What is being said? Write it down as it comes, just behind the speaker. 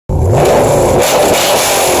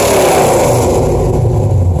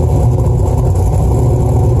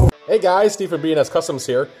guys, Steve from B&S Customs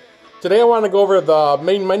here. Today I want to go over the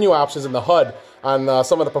main menu options in the HUD on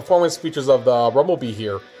some of the performance features of the Rumblebee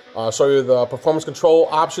here. Show you the performance control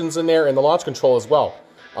options in there and the launch control as well.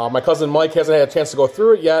 My cousin Mike hasn't had a chance to go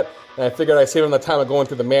through it yet, and I figured I'd save him the time of going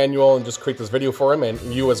through the manual and just create this video for him and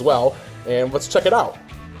you as well. And let's check it out.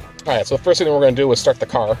 Alright, so the first thing we're going to do is start the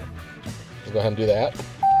car. Let's go ahead and do that.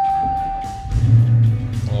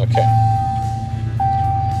 Okay.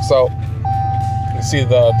 So, you can see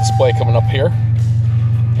the display coming up here.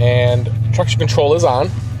 And traction control is on.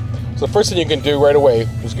 So the first thing you can do right away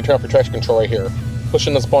is you can turn off your traction control right here.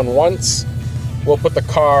 Pushing this button once will put the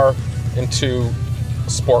car into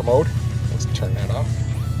sport mode. Let's turn that off.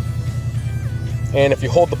 And if you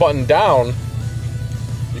hold the button down,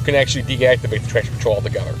 you can actually deactivate the traction control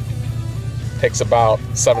altogether. Takes about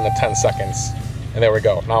 7 to 10 seconds. And there we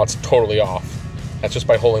go. Now it's totally off. That's just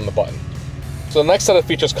by holding the button. So the next set of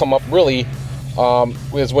features come up really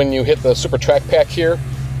is when you hit the Super Track Pack here.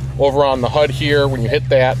 Over on the HUD here, when you hit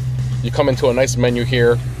that, you come into a nice menu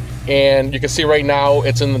here. And you can see right now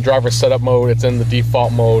it's in the driver setup mode, it's in the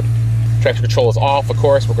default mode. Traction control is off, of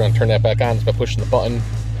course. We're going to turn that back on just by pushing the button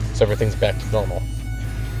so everything's back to normal.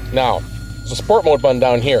 Now, there's a sport mode button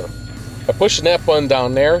down here. By pushing that button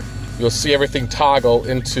down there, you'll see everything toggle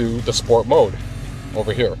into the sport mode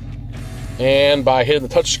over here. And by hitting the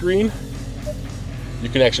touch screen, you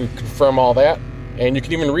can actually confirm all that. And you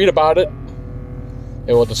can even read about it.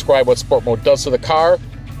 It will describe what sport mode does to the car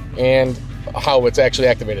and how it's actually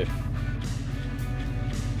activated.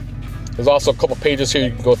 There's also a couple pages here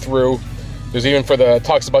you can go through. There's even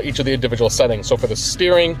talks about each of the individual settings. So for the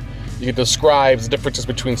steering, it describes the differences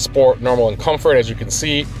between sport, normal, and comfort, as you can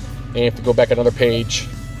see. And if you go back another page,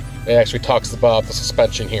 it actually talks about the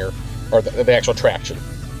suspension here, or the actual traction.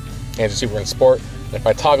 And as you see, we're in sport. And if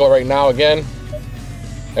I toggle it right now again,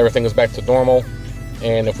 everything is back to normal.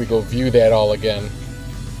 And if we go view that all again,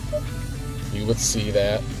 you would see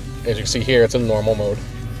that. As you can see here, it's in normal mode.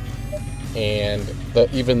 And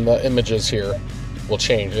even the images here will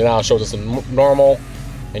change. And now it shows us in normal,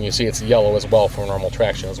 and you see it's yellow as well for normal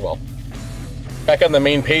traction as well. Back on the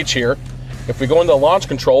main page here, if we go into launch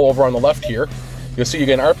control over on the left here, you'll see you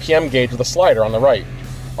get an RPM gauge with a slider on the right.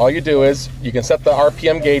 All you do is you can set the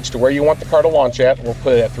RPM gauge to where you want the car to launch at. We'll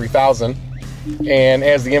put it at 3,000. And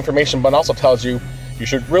as the information button also tells you, you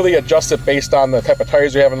should really adjust it based on the type of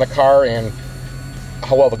tires you have in the car and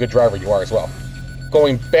how well of a good driver you are as well.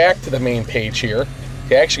 Going back to the main page here,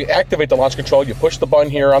 to actually activate the launch control, you push the button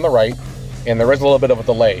here on the right, and there is a little bit of a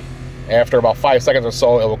delay. After about 5 seconds or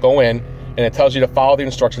so, it will go in, and it tells you to follow the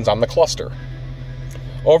instructions on the cluster.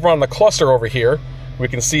 Over on the cluster over here, we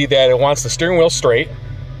can see that it wants the steering wheel straight.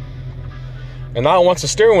 And now once the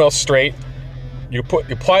steering wheel is straight, you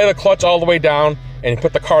apply the clutch all the way down, and you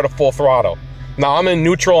put the car to full throttle. Now I'm in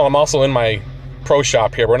neutral, and I'm also in my Pro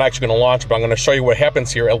Shop here. We're not actually going to launch, but I'm going to show you what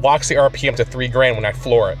happens here. It locks the RPM to 3 grand when I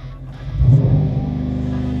floor it.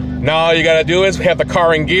 Now all you got to do is have the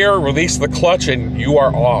car in gear, release the clutch, and you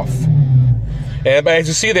are off. And as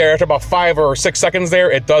you see there, after about 5 or 6 seconds there,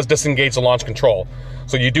 it does disengage the launch control.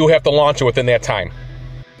 So you do have to launch it within that time.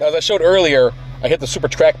 Now, as I showed earlier, I hit the Super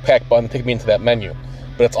Track Pack button to take me into that menu.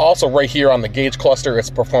 But it's also right here on the gauge cluster, it's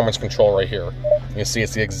performance control right here. You see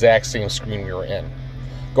it's the exact same screen we were in.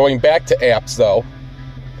 Going back to apps though,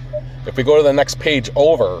 if we go to the next page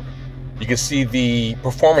over, you can see the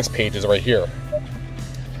performance pages right here.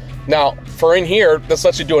 Now, for in here, this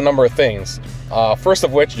lets you do a number of things. First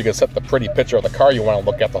of which, you can set the pretty picture of the car you want to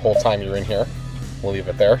look at the whole time you're in here. We'll leave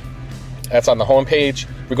it there. That's on the home page.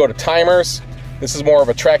 If we go to timers, this is more of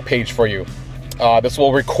a track page for you. This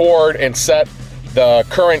will record and set the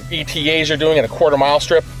current ETAs you're doing at a quarter-mile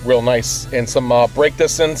strip, real nice, and some brake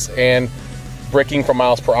distance and braking for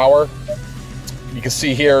miles per hour. You can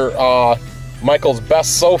see here Michael's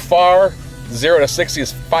best so far, 0 to 60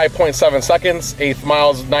 is 5.7 seconds, 8th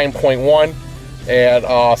mile is 9.1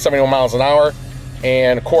 at 71 miles an hour,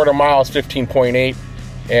 and a quarter mile is 15.8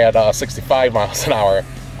 at 65 miles an hour.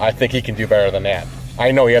 I think he can do better than that.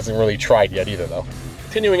 I know he hasn't really tried yet either though.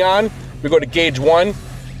 Continuing on, we go to gauge 1. You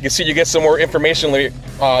can see you get some more information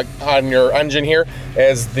on your engine here,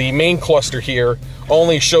 as the main cluster here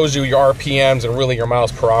only shows you your RPMs and really your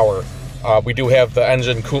miles per hour. We do have the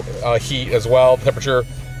engine heat as well, temperature,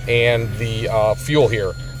 and the fuel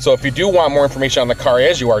here. So if you do want more information on the car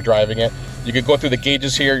as you are driving it, you can go through the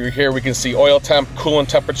gauges here. Here we can see oil temp, coolant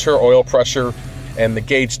temperature, oil pressure, and the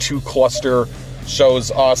gauge 2 cluster shows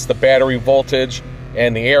us the battery voltage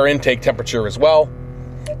and the air intake temperature as well.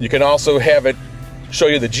 You can also have it show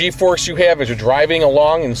you the G-force you have as you're driving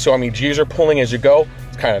along and so how many G's you're pulling as you go.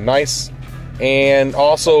 It's kind of nice. And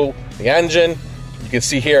also the engine, you You can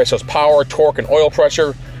see here it says power, torque, and oil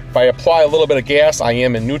pressure. If I apply a little bit of gas, I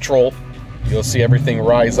am in neutral. You'll see everything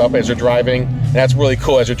rise up as you're driving. And that's really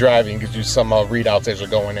cool as you're driving. It gives you some readouts as you're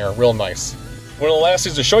going there. Real nice. One of the last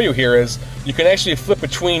things to show you here is you can actually flip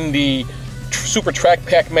between the Super Track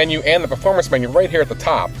Pack menu and the performance menu right here at the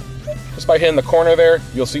top. Just by hitting the corner there,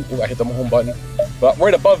 you'll see, ooh, I hit the home button. But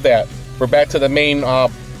right above that, we're back to the main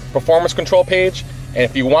performance control page. And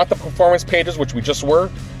if you want the performance pages, which we just were,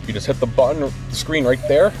 you just hit the button, the screen right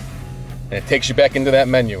there, and it takes you back into that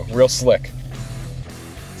menu. Real slick.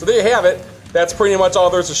 So there you have it. That's pretty much all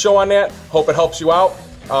there's to show on that. Hope it helps you out.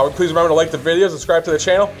 Please remember to like the video, subscribe to the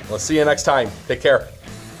channel. We'll see you next time. Take care.